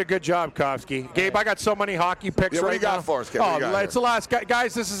that, You did a good job, Kofsky. Gabe, I got so many hockey picks what right do you got now. for us, Kevin? It's the last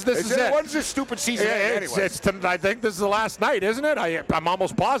guys. This is it. When's this stupid season anyway? I think this is the last night, isn't it? I'm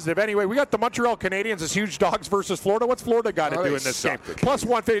almost positive. Anyway, we got the Montreal Canadiens as huge dogs versus Florida. What's Florida got to do in this game? Plus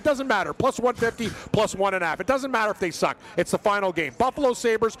 150. It doesn't matter. Plus 150. Plus 1.5. It doesn't matter if they suck. It's the final game. Buffalo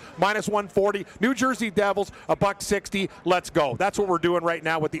Sabres minus 140. New Jersey Devils $1.60. Let's go. That's what we're doing right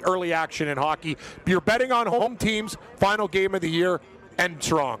now with the early action in hockey. You're betting on home teams. Final game of the year. End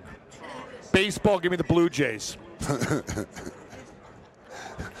strong. Baseball. Give me the Blue Jays.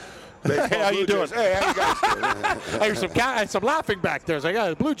 Baseball how you Blue doing? Jays. Hey, how you guys doing? I heard some laughing back there. It's like,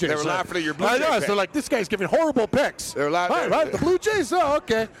 the Blue Jays. They were laughing at your Blue I know. Jays So like, this guy's giving horrible picks. They're laughing. Right, the Blue Jays. Oh,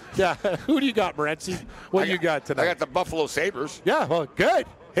 okay. Yeah. Who do you got, Morency? What do you got tonight? I got the Buffalo Sabres. Yeah. Well, good.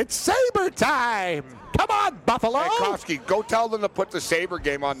 It's Sabre time. Come on, Buffalo. Hey, Kofsky, go tell them to put the Sabre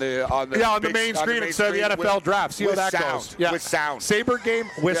game on the main screen instead of the NFL draft. See how that goes. Yeah. With sound. Sabre game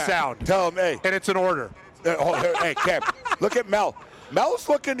with sound. Tell them, hey. And it's in order. Hey, Kev, look at Mel. Mel's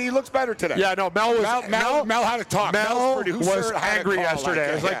looking. He looks better today. Yeah, no, Mel had to talk. Mel was angry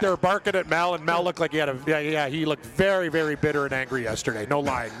yesterday. It was like they were barking at Mel, and Mel looked like he had he looked very, very bitter and angry yesterday. No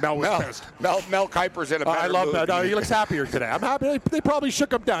lying. Mel was pissed. Mel Kiper's in a better I love mood. Mel. No, he looks happier today. I'm happy. They probably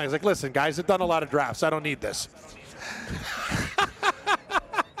shook him down. He's like, listen, guys, I've done a lot of drafts. I don't need this.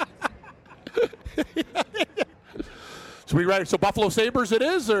 So we ready? So Buffalo Sabres it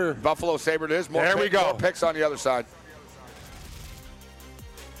is, or Buffalo Sabre it is. There we go. More picks on the other side.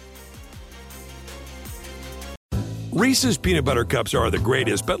 Reese's peanut butter cups are the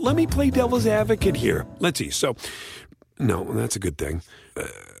greatest, but let me play devil's advocate here. Let's see. So, no, that's a good thing.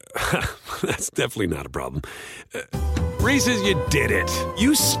 That's definitely not a problem. Reese's, you did it.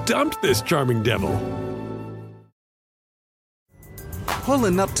 You stumped this charming devil.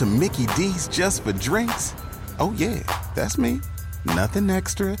 Pulling up to Mickey D's just for drinks? Oh, yeah, that's me. Nothing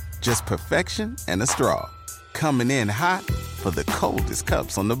extra, just perfection and a straw. Coming in hot for the coldest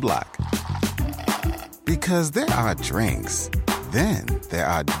cups on the block. Because there are drinks. Then there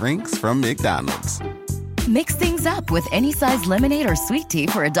are drinks from McDonald's. Mix things up with any size lemonade or sweet tea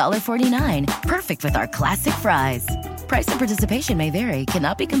for $1.49. Perfect with our classic fries. Price and participation may vary.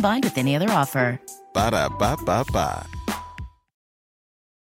 Cannot be combined with any other offer. Ba-da-ba-ba-ba.